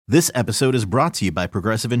This episode is brought to you by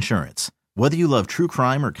Progressive Insurance. Whether you love true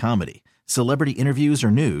crime or comedy, celebrity interviews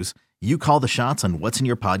or news, you call the shots on what's in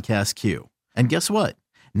your podcast queue. And guess what?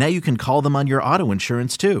 Now you can call them on your auto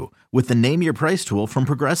insurance too with the Name Your Price tool from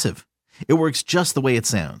Progressive. It works just the way it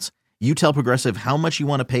sounds. You tell Progressive how much you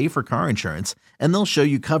want to pay for car insurance, and they'll show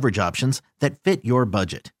you coverage options that fit your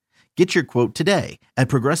budget. Get your quote today at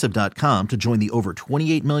Progressive.com to join the over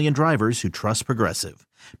 28 million drivers who trust Progressive.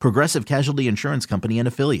 Progressive Casualty Insurance Company and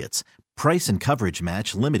Affiliates. Price and coverage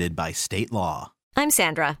match limited by state law. I'm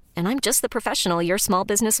Sandra, and I'm just the professional your small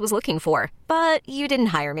business was looking for. But you didn't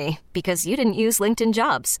hire me because you didn't use LinkedIn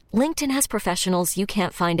Jobs. LinkedIn has professionals you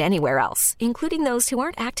can't find anywhere else, including those who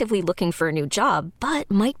aren't actively looking for a new job, but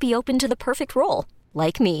might be open to the perfect role,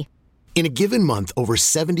 like me. In a given month, over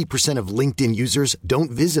 70% of LinkedIn users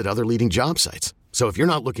don't visit other leading job sites. So if you're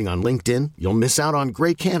not looking on LinkedIn, you'll miss out on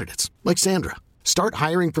great candidates like Sandra. Start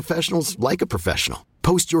hiring professionals like a professional.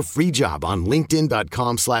 Post your free job on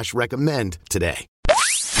linkedin.com/recommend today.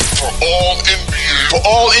 For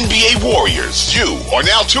all NBA warriors, you are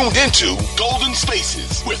now tuned into Golden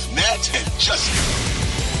Spaces with Matt and Justin.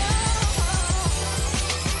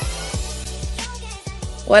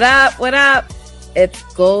 What up? What up? It's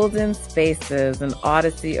Golden Spaces, an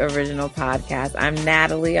Odyssey original podcast. I'm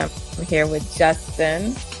Natalie. I'm here with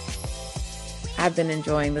Justin. I've been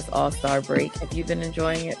enjoying this All-Star break. Have you been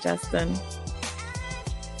enjoying it, Justin?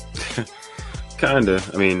 Kinda.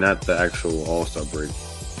 I mean, not the actual All-Star break.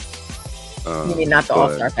 You mean not the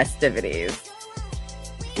All-Star festivities?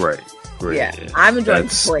 Right. Yeah. I'm enjoying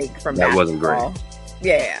the break from that. That wasn't basketball.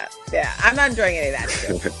 great. Yeah. I'm not enjoying any of that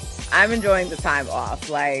shit. I'm enjoying the time off.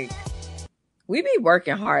 Like, we be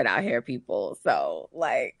working hard out here, people. So,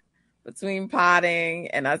 like, between potting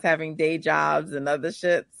and us having day jobs and other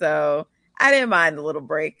shit. So, I didn't mind the little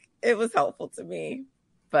break. It was helpful to me.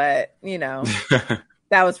 But, you know,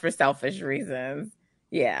 that was for selfish reasons.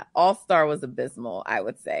 Yeah, All-Star was abysmal, I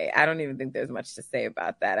would say. I don't even think there's much to say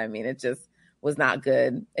about that. I mean, it just was not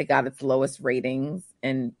good. It got its lowest ratings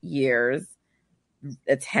in years.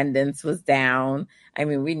 Attendance was down. I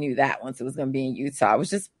mean, we knew that once it was going to be in Utah. It was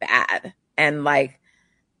just bad. And, like,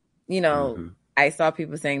 you know, I saw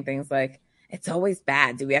people saying things like, it's always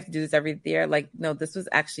bad. Do we have to do this every year? Like, no, this was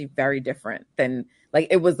actually very different than, like,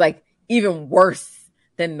 it was, like, even worse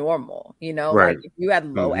than normal, you know? Right. Like, if you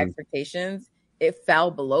had low expectations, it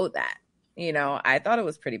fell below that. You know, I thought it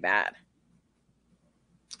was pretty bad.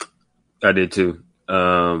 I did too.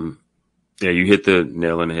 Yeah, you hit the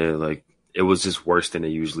nail on the head. Like, it was just worse than it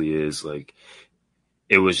usually is. Like,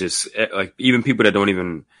 it was just like, even people that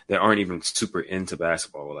aren't even super into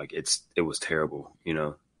basketball, like, it was terrible, you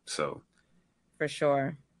know? So for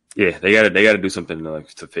sure. Yeah, they gotta do something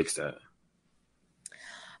to fix that.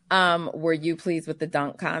 Were you pleased with the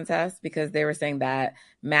dunk contest? Because they were saying that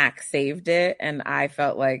Mac saved it, and I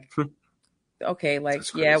felt like, okay, like,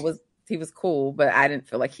 yeah, he was cool, but I didn't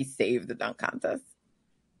feel like he saved the dunk contest.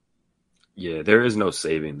 Yeah, there is no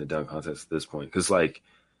saving the dunk contest at this point, because, like,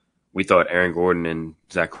 we thought Aaron Gordon and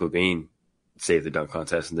Zach LaVine saved the dunk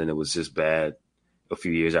contest, and then it was just bad a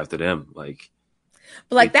few years after them. Like,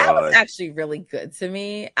 but like that was actually really good to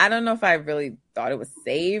me. I don't know if I really thought it was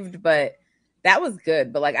saved, but that was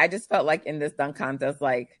good. But like, I just felt like in this dunk contest,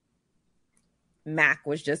 like, Mac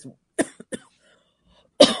was just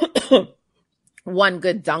one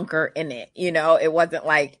good dunker in it. You know, it wasn't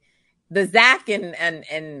like the Zach and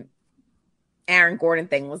Aaron Gordon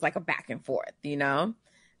thing was like a back and forth, you know?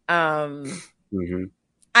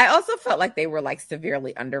 I also felt like they were like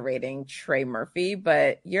severely underrating Trey Murphy,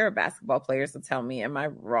 but you're a basketball player, so tell me, am I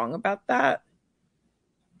wrong about that?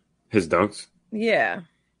 His dunks? Yeah.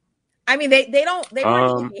 I mean, they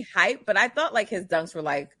weren't even hype, but I thought like his dunks were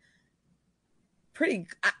like pretty.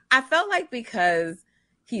 I felt like because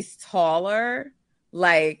he's taller,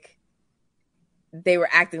 like they were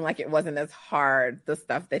acting like it wasn't as hard, the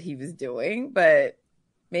stuff that he was doing, but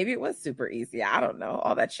maybe it was super easy. I don't know.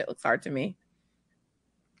 All that shit looks hard to me.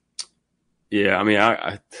 Yeah, I mean,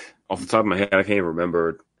 I off the top of my head, I can't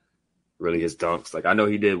remember really his dunks. Like, I know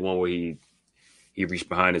he did one where he reached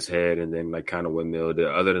behind his head and then like kind of windmilled it.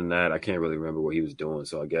 Other than that, I can't really remember what he was doing.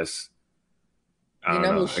 So I guess I don't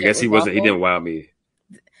know. I guess he didn't wow me.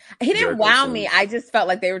 He didn't wow me. I just felt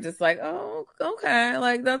like they were just like, oh, okay,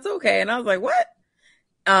 like that's okay. And I was like, what?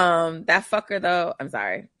 That fucker though. I'm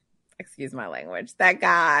sorry. Excuse my language. That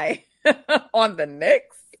guy on the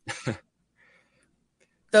Knicks.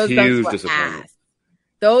 Those huge dunks were ass.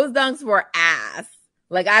 Those dunks were ass.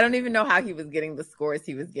 Like, I don't even know how he was getting the scores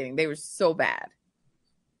he was getting. They were so bad.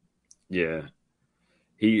 Yeah.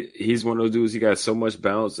 He's one of those dudes, he got so much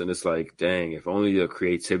bounce, and it's like, dang, if only the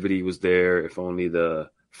creativity was there, if only the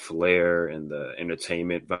flair and the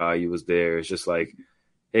entertainment value was there. It's just like,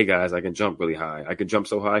 hey guys, I can jump really high. I can jump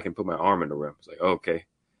so high I can put my arm in the rim. It's like, oh, okay,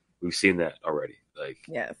 we've seen that already. Like,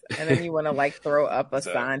 yes, and then you want to like throw up a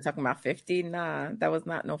so, sign talking about 50? Nah, that was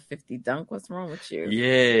not no 50 dunk. What's wrong with you?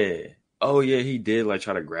 yeah. Oh yeah, he did like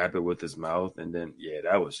try to grab it with his mouth, and then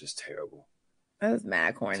that was just terrible. That was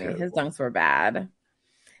mad corny. Terrible. His dunks were bad.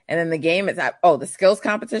 And then the game is the skills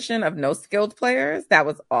competition of no skilled players. That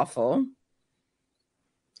was awful.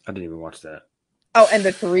 I didn't even watch that. Oh, and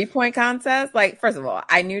the 3-point contest. Like, first of all,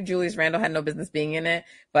 I knew Julius Randle had no business being in it,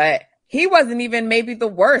 but he wasn't even maybe the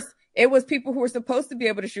worst. It was people who were supposed to be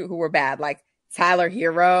able to shoot who were bad, like Tyler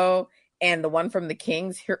Hero and the one from the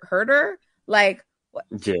Kings, Herter. Like, what?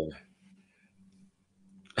 Yeah.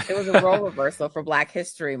 It was a role reversal for Black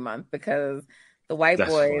History Month because the white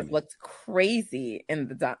boys looked crazy in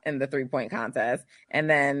the 3-point contest, and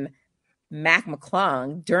then Mac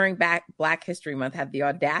McClung during Black History Month had the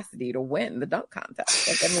audacity to win the dunk contest.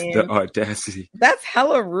 Like, I mean, the audacity. That's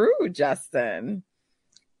hella rude, Justin.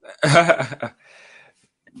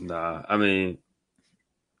 Nah, I mean,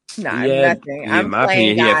 I'm nothing. Yeah, I'm my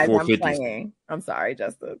playing, opinion, guys. he had I'm 450s. playing. I'm sorry,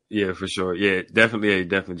 Justin. Yeah, for sure. Yeah, definitely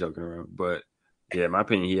joking around. But yeah, in my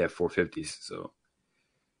opinion, he had 450s. So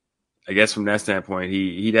I guess from that standpoint,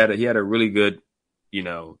 he had a really good,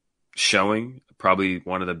 showing. Probably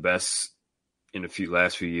one of the best in the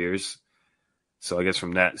last few years. So I guess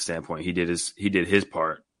from that standpoint, he did his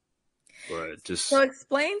part. But just so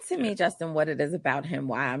explain to me, Justin, what it is about him.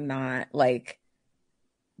 Why I'm not like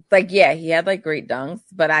yeah, he had like great dunks,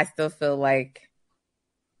 but I still feel like,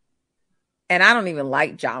 and I don't even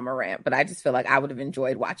like Ja Morant, but I just feel like I would have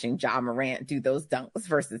enjoyed watching Ja Morant do those dunks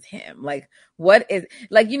versus him. Like, what is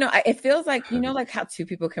like, it feels like, like how two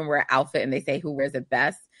people can wear an outfit and they say who wears it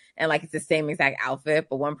best. And like, it's the same exact outfit,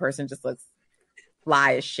 but one person just looks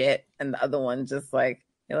fly as shit. And the other one just like,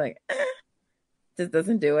 you're like, just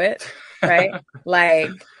doesn't do it. Right. Like,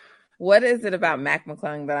 what is it about Mac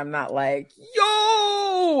McClung that I'm not like,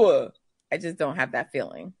 yo, I just don't have that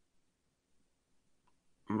feeling.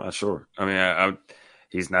 I'm not sure. I mean,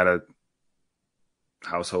 he's not a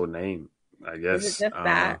household name, I guess. Is it just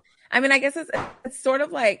that? I mean, I guess it's sort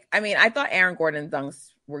of like, I mean, I thought Aaron Gordon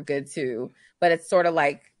dunks were good too, but it's sort of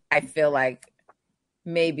like, I feel like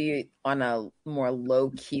maybe on a more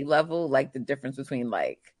low key level, like the difference between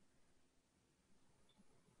like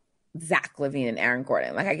Zach LaVine and Aaron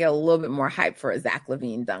Gordon. Like, I get a little bit more hype for a Zach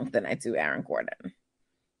LaVine dunk than I do Aaron Gordon.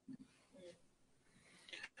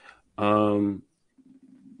 I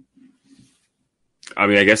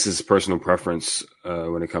mean, I guess it's personal preference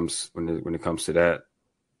when it comes to that.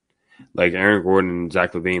 Like Aaron Gordon and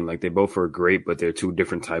Zach LaVine, like they both are great, but they're two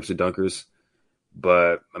different types of dunkers.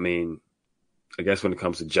 But I mean, I guess when it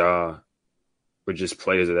comes to Ja, or just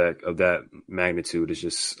players of that magnitude, it's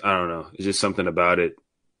just, I don't know, it's just something about it.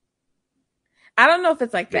 I don't know if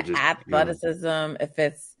it's like the athleticism, if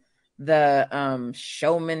it's the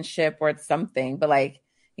showmanship, or it's something. But like,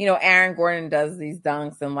 Aaron Gordon does these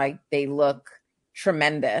dunks and like they look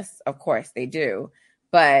tremendous. Of course they do.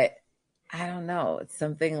 But I don't know. It's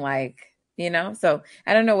something like, so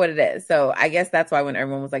I don't know what it is. So I guess that's why when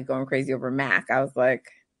everyone was like going crazy over Mac, I was like,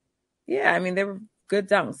 yeah, I mean, they were good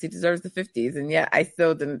dunks. He deserves the 50s. And yet I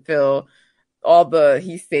still didn't feel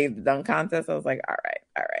he saved the dunk contest. I was like, all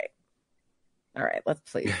right, let's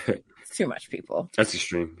please. It's too much, people. That's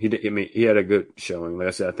extreme. He had a good showing. Like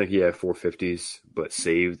I said, I think he had 450s, but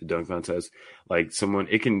saved the dunk contest. Like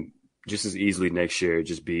it can just as easily next year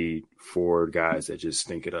just be 4 guys that just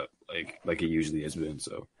stink it up, like it usually has been.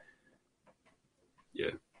 So, yeah.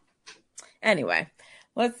 Anyway,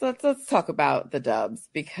 let's talk about the Dubs,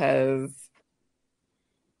 because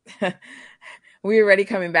we're already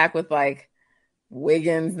coming back with like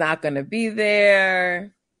Wiggins not going to be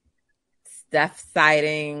there. Steph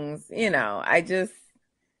sightings, this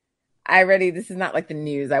is not like the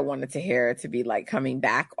news I wanted to hear to be like coming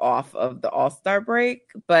back off of the All-Star break.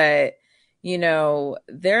 But,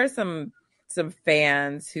 there are some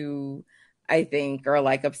fans who I think are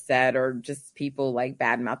like upset, or just people like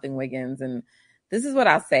bad mouthing Wiggins. And this is what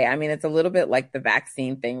I'll say. I mean, it's a little bit like the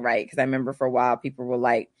vaccine thing, right? Because I remember for a while people were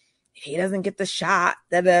like, he doesn't get the shot,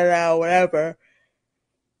 whatever.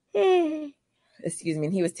 Excuse me,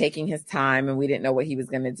 and he was taking his time and we didn't know what he was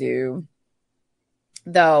going to do.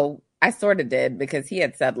 Though I sort of did, because he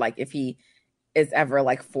had said like if he is ever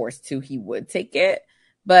like forced to, he would take it.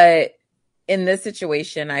 But in this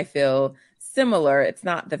situation, I feel similar. It's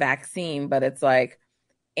not the vaccine, but it's like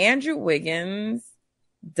Andrew Wiggins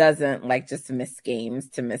doesn't like just miss games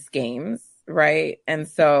to miss games, right? And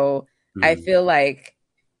so I feel like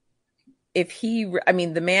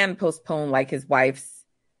the man postponed like his wife's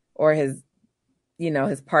or his,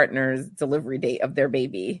 his partner's delivery date of their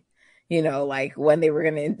baby, like when they were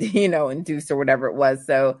going to, induce or whatever it was.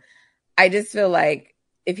 So I just feel like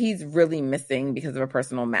if he's really missing because of a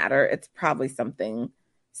personal matter, it's probably something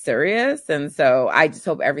serious. And so I just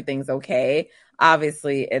hope everything's okay.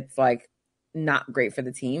 Obviously, it's like not great for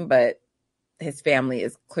the team, but his family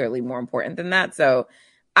is clearly more important than that. So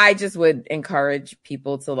I just would encourage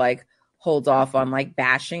people to like hold off on like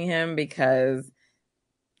bashing him, because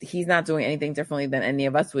he's not doing anything differently than any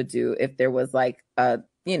of us would do if there was like a,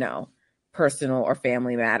 personal or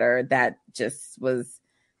family matter that just was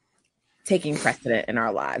taking precedent in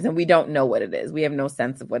our lives. And we don't know what it is. We have no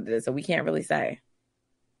sense of what it is. So we can't really say.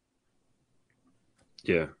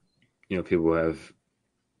 Yeah. People have,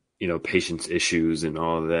 patience issues and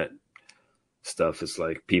all of that stuff. It's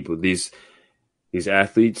like these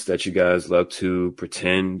athletes that you guys love to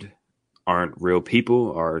pretend aren't real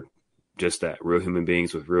people are just that, real human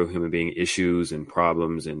beings with real human being issues and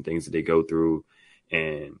problems and things that they go through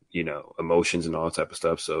and, emotions and all that type of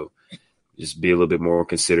stuff. So just be a little bit more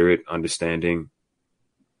considerate, understanding.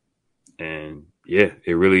 And yeah,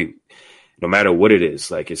 it really, no matter what it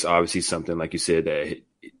is, like it's obviously something, like you said, that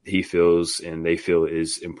he feels and they feel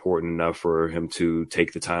is important enough for him to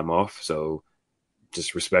take the time off. So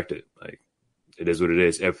just respect it. Like, it is what it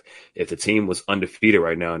is. If the team was undefeated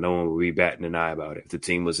right now, no one would be batting an eye about it. If the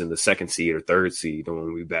team was in the 2nd seed or 3rd seed, no one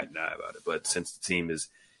would be batting an eye about it. But since the team is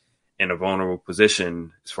in a vulnerable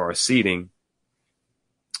position as far as seeding,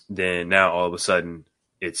 then now all of a sudden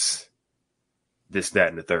it's this, that,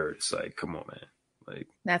 and the third. It's like, come on, man. Like,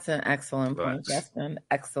 that's an excellent point, Justin.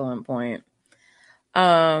 Excellent point.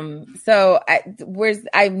 So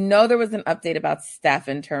I know there was an update about Steph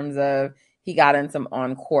in terms of he got in some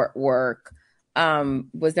on-court work.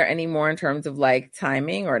 Was there any more in terms of like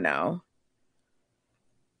timing or no?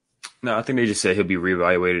 No, I think they just said he'll be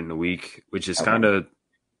reevaluated in a week, which is kind of,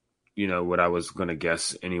 what I was going to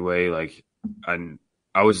guess anyway. Like,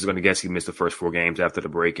 I was just going to guess he missed the first 4 games after the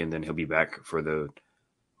break, and then he'll be back for the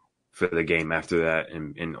game after that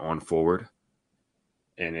and on forward.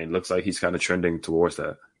 And it looks like he's kind of trending towards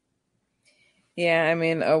that. Yeah, I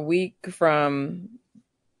mean, a week from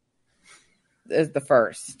is the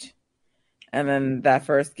 1st. And then that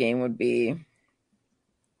first game would be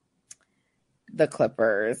the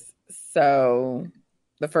Clippers. So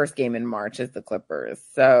the first game in March is the Clippers.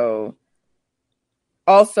 So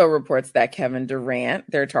also reports that Kevin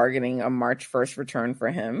Durant, they're targeting a March 1st return for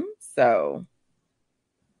him. So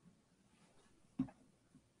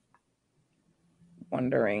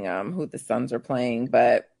wondering who the Suns are playing.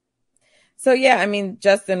 But so, yeah, I mean,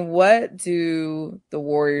 Justin, what do the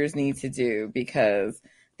Warriors need to do? Because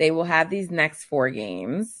they will have these next 4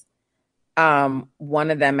 games. One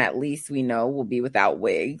of them, at least we know, will be without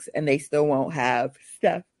Wiggs, and they still won't have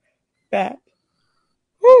Steph back.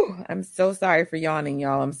 Whew, I'm so sorry for yawning,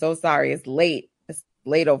 y'all. I'm so sorry. It's late. It's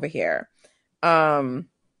late over here. So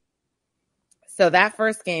that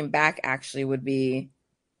first game back actually would be,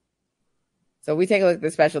 so we take a look at the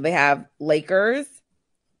special. They have Lakers,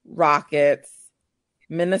 Rockets,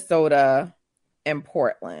 Minnesota, and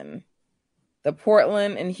Portland. The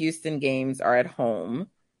Portland and Houston games are at home,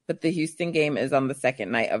 but the Houston game is on the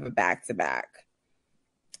second night of a back-to-back.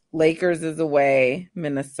 Lakers is away.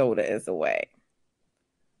 Minnesota is away.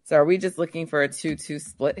 So are we just looking for a 2-2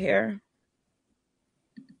 split here?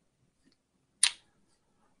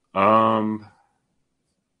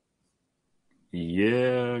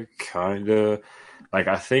 Yeah, kind of. Like,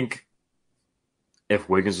 I think if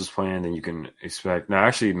Wiggins was playing, then you can expect. Now,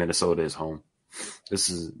 actually, Minnesota is home. This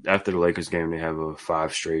is after the Lakers game. They have a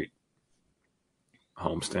 5 straight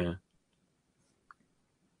homestand.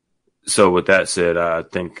 So with that said, I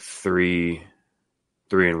think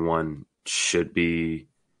 3-1 should be,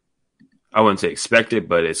 I wouldn't say expected,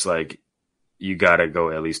 but it's like you got to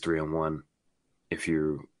go at least 3-1 if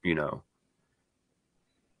you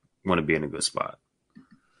want to be in a good spot.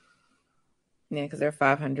 Yeah, because they're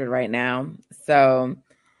 500 right now. So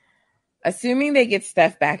assuming they get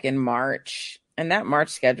Steph back in March, and that March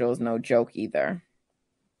schedule is no joke either.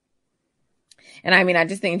 And I mean, I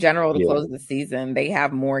just think in general, to close the season, they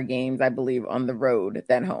have more games, I believe, on the road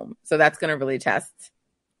than home. So that's going to really test.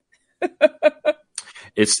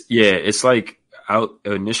 It's like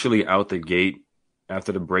initially out the gate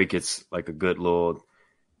after the break, it's like a good little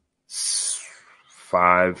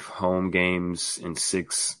 5 home games in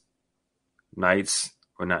 6 nights,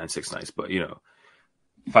 or not in 6 nights, but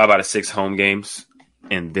 5 out of 6 home games.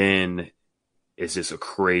 And then it's just a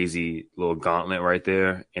crazy little gauntlet right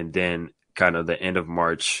there. And then kind of the end of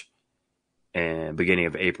March and beginning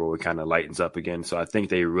of April, it kind of lightens up again. So I think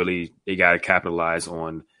they got to capitalize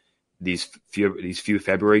on these few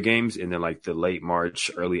February games and then like the late March,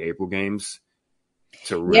 early April games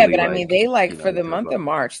to really. Yeah, but I mean, they like for the get month of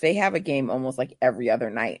March, they have a game almost like every other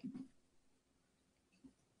night.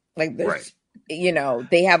 Like there's, Right. you know,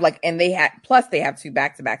 they have like, and they had plus they have 2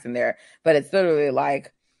 back-to-backs in there, but it's literally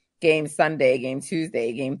like game Sunday, game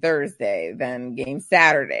Tuesday, game Thursday, then game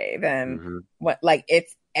Saturday, then what? Like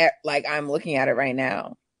it's like I'm looking at it right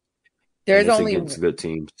now. There's only against good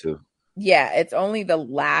teams too. Yeah, it's only the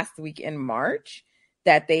last week in March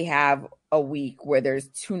that they have a week where there's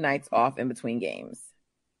 2 nights off in between games.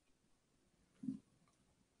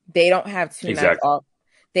 They don't have 2 nights off.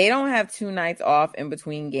 They don't have 2 nights off in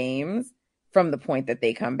between games from the point that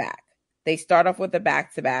they come back. They start off with a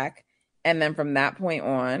back-to-back, and then from that point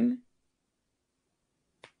on,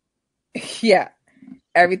 yeah,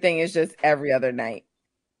 everything is just every other night.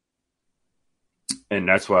 And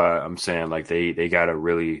that's why I'm saying like they got to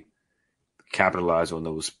really capitalize on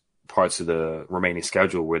those parts of the remaining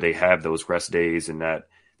schedule where they have those rest days and that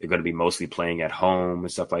they're going to be mostly playing at home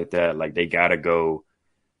and stuff like that. Like they got to go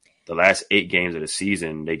the last 8 games of the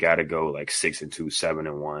season. They got to go like 6-2,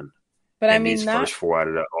 7-1. But and I mean, these first 4 out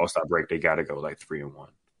of the All-Star break, they got to go like 3-1.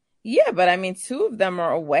 Yeah, but I mean, 2 of them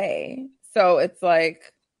are away, so it's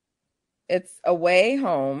like it's away,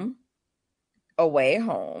 home,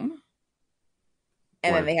 and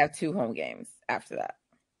then they have 2 home games after that.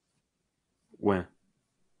 When?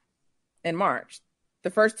 In March.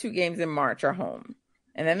 The first 2 games in March are home,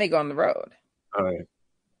 and then they go on the road. All right.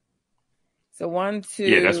 So 1, 2.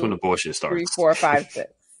 Yeah, that's when the bullshit starts. 3, 4, 5,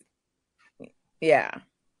 6. Yeah.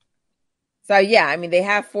 So yeah, I mean they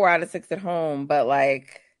have 4 out of 6 at home, but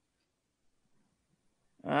like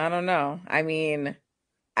I don't know. I mean,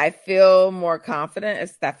 I feel more confident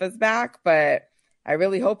if Steph is back, but I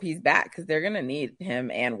really hope he's back because they're gonna need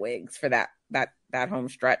him and Wiggs for that home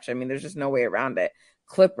stretch. I mean, there's just no way around it.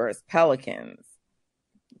 Clippers, Pelicans,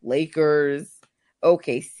 Lakers,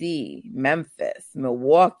 OKC, Memphis,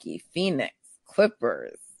 Milwaukee, Phoenix,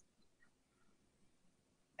 Clippers,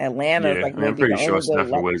 Atlanta. Yeah, like I'm pretty sure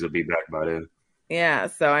Steph and Wiggs will be back by then. Yeah,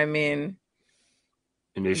 so I mean,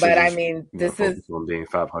 but I mean, this is on being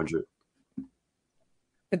 500.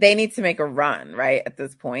 But they need to make a run, right, at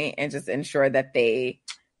this point, and just ensure that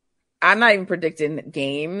I'm not even predicting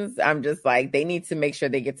games. I'm just like, they need to make sure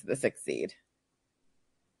they get to the 6th seed.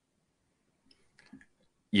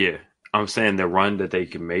 Yeah, I'm saying the run that they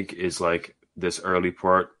can make is like this early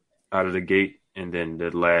part out of the gate, and then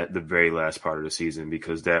the very last part of the season,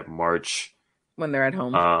 because that March when they're at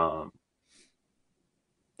home,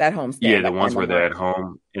 that homestand. Yeah, the ones where they're at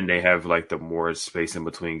home and they have like the more space in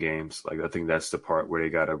between games. Like I think that's the part where they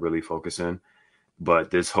got to really focus in. But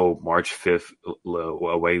this whole March 5th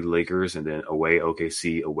away Lakers and then away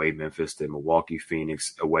OKC, away Memphis, then Milwaukee,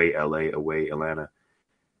 Phoenix, away LA, away Atlanta.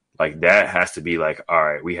 Like that has to be like, all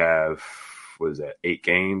right, we have, 8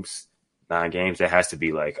 games, 9 games. That has to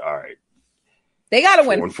be like, all right. They got to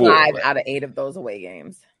win 5 out of 8 of those away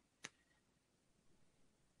games.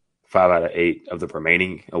 5 out of 8 of the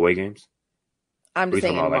remaining away games? I'm just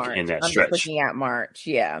saying in March. Like in that I'm stretch. just looking at March.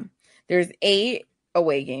 Yeah. There's 8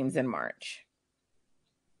 away games in March.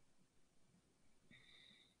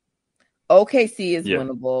 OKC is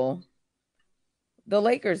winnable. The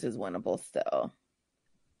Lakers is winnable still.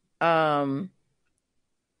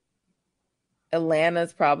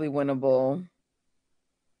 Atlanta's probably winnable.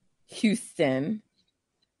 Houston.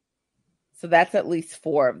 So that's at least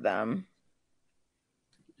 4 of them.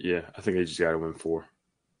 Yeah, I think they just got to win 4.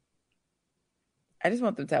 I just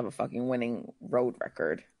want them to have a fucking winning road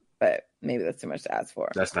record, but maybe that's too much to ask for.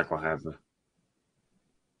 That's not going to happen.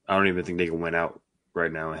 I don't even think they can win out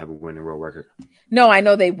right now and have a winning road record. No, I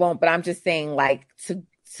know they won't, but I'm just saying like to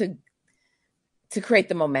create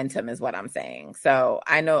the momentum is what I'm saying. So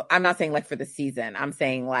I know I'm not saying like for the season. I'm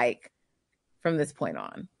saying like from this point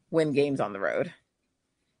on, win games on the road.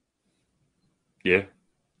 Yeah,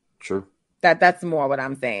 true. That's more what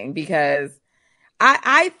I'm saying, because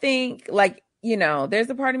I think like, you know, there's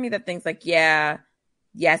a part of me that thinks like, yes,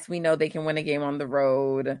 we know they can win a game on the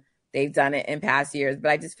road. They've done it in past years, but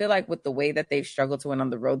I just feel like with the way that they've struggled to win on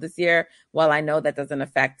the road this year, while I know that doesn't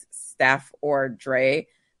affect Steph or Dre,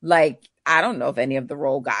 like, I don't know if any of the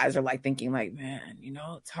role guys are like thinking like, man, you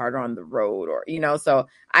know, it's harder on the road, or, you know, so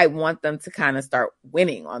I want them to kind of start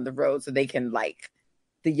winning on the road so they can like,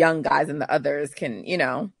 the young guys and the others can, you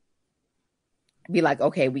know, be like,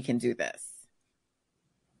 okay, we can do this.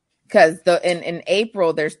 Because in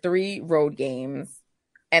April, there's 3 road games,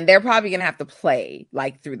 and they're probably going to have to play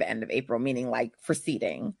like through the end of April, meaning like for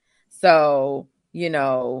seeding. So, you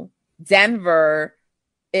know, Denver,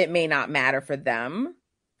 it may not matter for them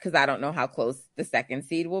because I don't know how close the second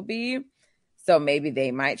seed will be. So maybe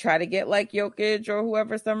they might try to get like Jokic or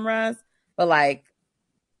whoever some rest. But like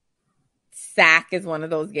Sac is one of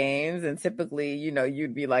those games. And typically, you know,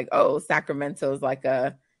 you'd be like, oh, Sacramento's like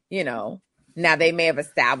a, you know, now they may have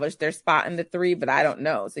established their spot in the 3, but I don't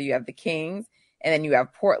know. So you have the Kings and then you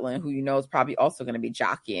have Portland, who you know is probably also going to be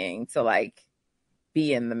jockeying to like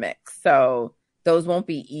be in the mix. So those won't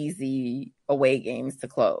be easy away games to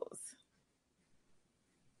close.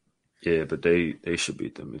 Yeah, but they should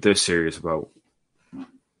beat them. If they're serious about,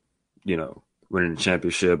 you know, winning the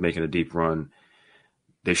championship, making a deep run,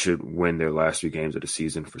 they should win their last 3 games of the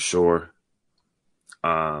season for sure.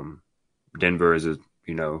 Denver is a,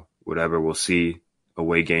 you know, whatever, we'll see,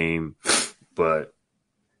 away game. But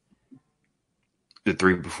the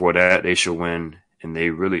 3 before that, they should win. And they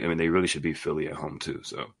really should beat Philly at home too.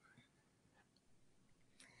 So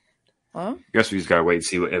I guess we just gotta wait and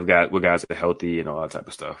see what guys are healthy and all that type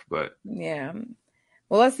of stuff. But yeah,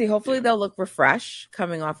 well, let's see. Hopefully, they'll look refreshed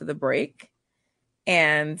coming off of the break.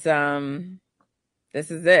 And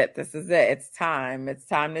this is it. It's time. It's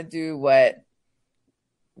time to do what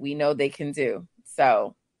we know they can do.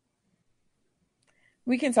 So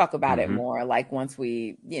we can talk about it more, like once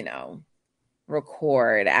we, you know,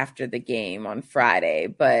 record after the game on Friday.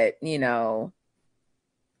 But you know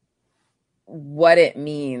what it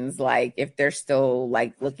means, like if they're still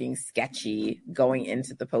like looking sketchy going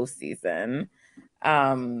into the postseason,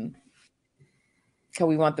 because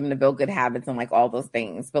we want them to build good habits and like all those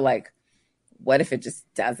things. But like, what if it just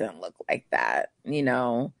doesn't look like that? You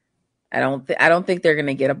know, I don't think they're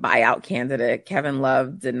gonna get a buyout candidate. Kevin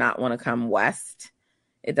Love did not want to come west.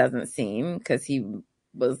 It doesn't seem, because he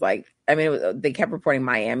was like, I mean, they kept reporting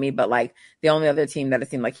Miami, but like the only other team that it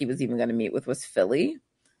seemed like he was even going to meet with was Philly.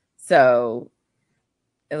 So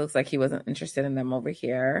it looks like he wasn't interested in them over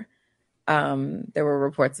here. There were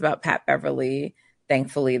reports about Pat Beverly.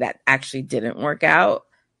 Thankfully, that actually didn't work out.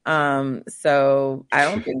 So I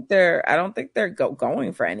don't think they're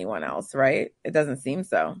going for anyone else, right? It doesn't seem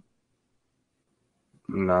so.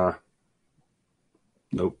 Nah.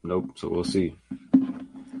 Nope. So we'll see.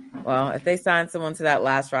 Well, if they sign someone to that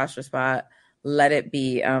last roster spot, let it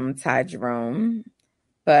be Ty Jerome.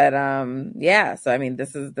 But yeah, so I mean,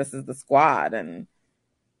 this is the squad, and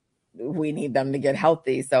we need them to get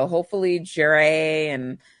healthy. So hopefully Jure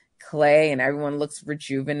and Clay and everyone looks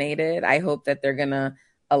rejuvenated. I hope that they're gonna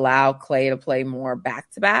allow Clay to play more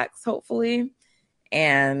back-to-backs, hopefully.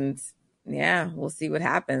 And yeah, we'll see what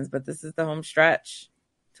happens. But this is the home stretch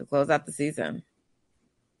to close out the season.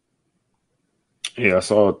 Yeah, I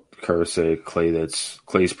saw Kerr say Clay's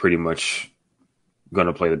pretty much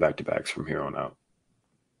gonna play the back-to-backs from here on out.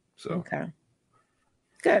 So okay,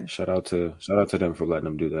 good. Shout out to them for letting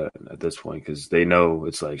them do that at this point, because they know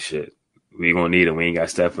it's like shit. We gonna need them. We ain't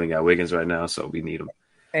got Steph, we ain't got Wiggins right now, so we need them.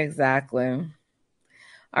 Exactly.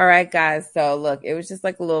 All right, guys. So look, it was just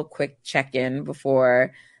like a little quick check-in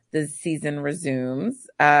before the season resumes.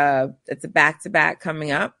 It's a back-to-back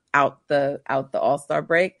coming up out the All-Star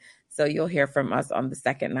break. So you'll hear from us on the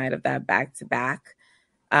second night of that back-to-back.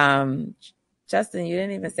 Justin, you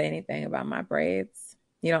didn't even say anything about my braids.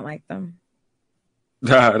 You don't like them?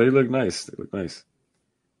 Nah, they look nice.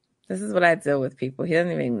 This is what I deal with people. He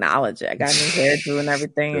doesn't even acknowledge it. I got new hairdo and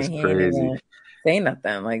everything, That's and he crazy. didn't even say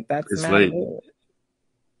nothing. Like, that's It's not late. good.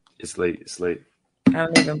 It's late. I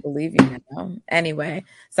don't even believe you now. Anyway,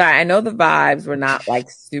 sorry. I know the vibes were not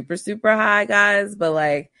like super, super high, guys, but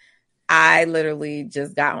like I literally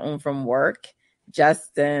just got home from work.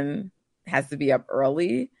 Justin has to be up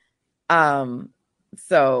early.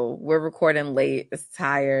 So we're recording late. It's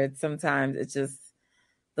tired. Sometimes it's just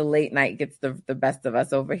the late night gets the best of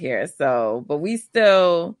us over here. So, but we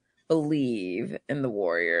still believe in the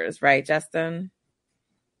Warriors, right, Justin?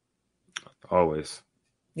 Always.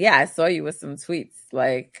 Yeah, I saw you with some tweets,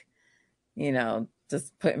 like, you know,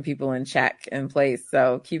 just putting people in check in place.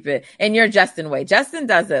 So keep it in your Justin way. Justin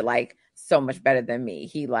does it like so much better than me.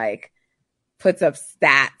 He like puts up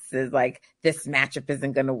stats as like, this matchup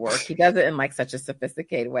isn't going to work. He does it in like such a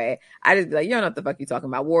sophisticated way. I just be like, you don't know what the fuck you talking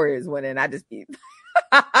about. Warriors winning. I just be,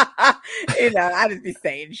 you know, I just be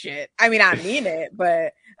saying shit. I mean, I mean it,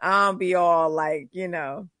 but I don't be all like, you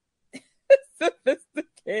know,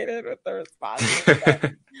 sophisticated with the response.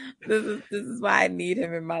 This is why I need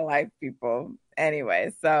him in my life, people.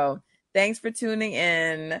 Anyway, so thanks for tuning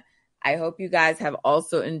in. I hope you guys have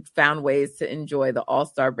also found ways to enjoy the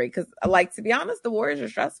All-Star break, because, like, to be honest, the Warriors are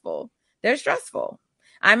stressful. They're stressful.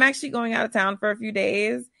 I'm actually going out of town for a few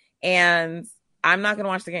days, and I'm not going to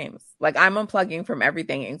watch the games. Like, I'm unplugging from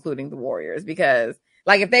everything, including the Warriors, because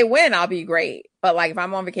Like, if they win, I'll be great. But like, if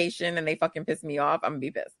I'm on vacation and they fucking piss me off, I'm gonna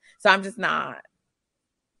be pissed. So I'm just not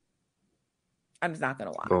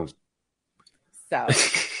gonna watch. Boom. So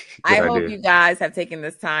I hope idea. you guys have taken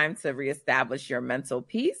this time to reestablish your mental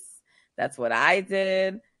peace. That's what I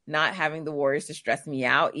did. Not having the Warriors to stress me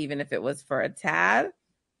out, even if it was for a tad.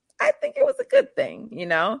 I think it was a good thing, you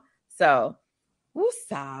know? So,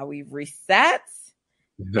 woosah, we've reset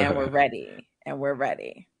and we're ready.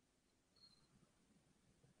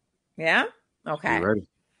 Yeah? Okay. You ready?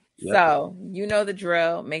 Yep. So, you know the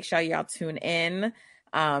drill. Make sure y'all tune in.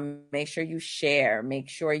 Make sure you share. Make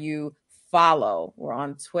sure you follow. We're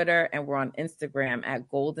on Twitter and we're on Instagram at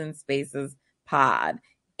Golden Spaces Pod.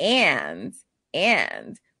 And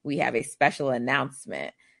we have a special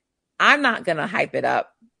announcement. I'm not going to hype it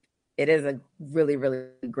up. It is a really, really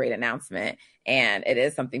great announcement, and it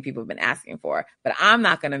is something people have been asking for, but I'm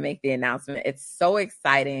not going to make the announcement. It's so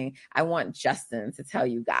exciting. I want Justin to tell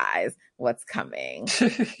you guys what's coming.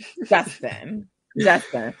 Justin,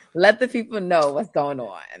 let the people know what's going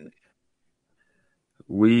on.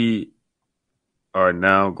 We are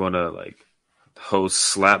now going to like host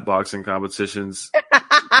slap boxing competitions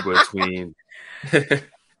between.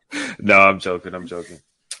 No, I'm joking.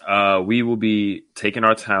 We will be taking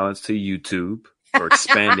our talents to YouTube, or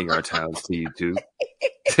expanding our talents to YouTube.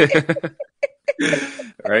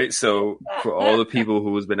 Right? So for all the people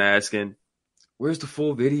who has been asking, where's the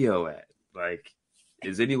full video at? Like,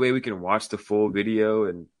 is there any way we can watch the full video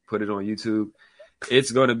and put it on YouTube?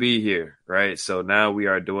 It's going to be here, right? So now we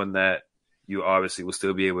are doing that. You obviously will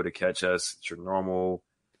still be able to catch us at your normal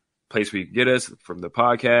place where you can get us from the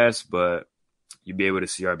podcast, but you'll be able to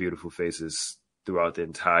see our beautiful faces throughout the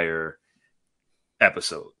entire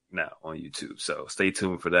episode now on YouTube. So stay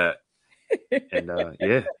tuned for that. And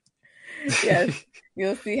yeah. Yes.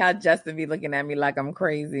 You'll see how Justin be looking at me like I'm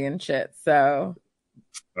crazy and shit. So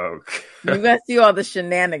okay. You're going to see all the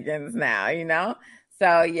shenanigans now, you know?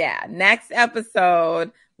 So yeah, next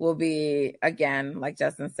episode will be, again, like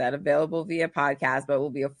Justin said, available via podcast, but it will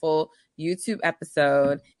be a full YouTube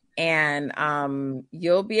episode. And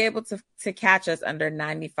you'll be able to catch us under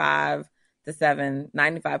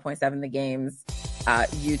 95.7 The Game's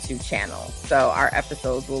YouTube channel. So our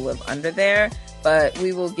episodes will live under there, but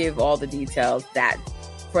we will give all the details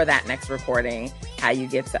for that next recording, how you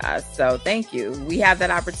get to us. So thank you. We have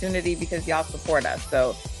that opportunity because y'all support us.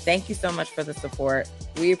 So thank you so much for the support.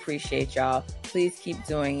 We appreciate y'all. Please keep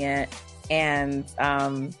doing it. And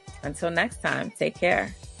until next time, take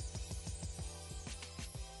care.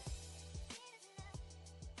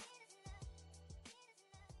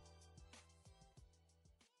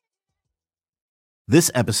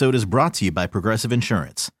 This episode is brought to you by Progressive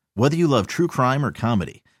Insurance. Whether you love true crime or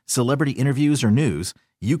comedy, celebrity interviews or news,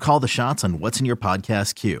 you call the shots on what's in your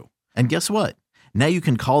podcast queue. And guess what? Now you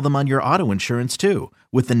can call them on your auto insurance too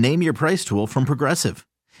with the Name Your Price tool from Progressive.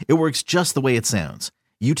 It works just the way it sounds.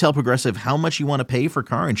 You tell Progressive how much you want to pay for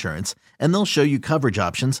car insurance, and they'll show you coverage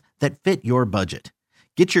options that fit your budget.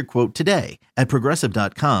 Get your quote today at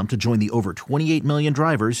Progressive.com to join the over 28 million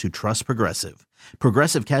drivers who trust Progressive.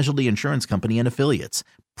 Progressive Casualty Insurance Company and Affiliates.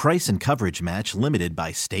 Price and coverage match limited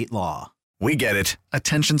by state law. We get it.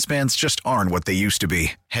 Attention spans just aren't what they used to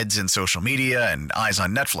be. Heads in social media and eyes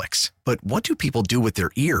on Netflix. But what do people do with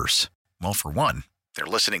their ears? Well, for one, they're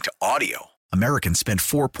listening to audio. Americans spend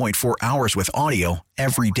 4.4 hours with audio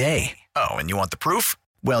every day. Oh, and you want the proof?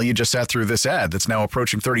 Well, you just sat through this ad that's now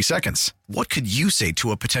approaching 30 seconds. What could you say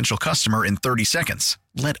to a potential customer in 30 seconds?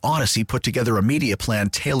 Let Odyssey put together a media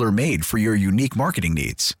plan tailor-made for your unique marketing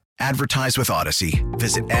needs. Advertise with Odyssey.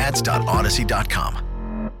 Visit ads.odyssey.com.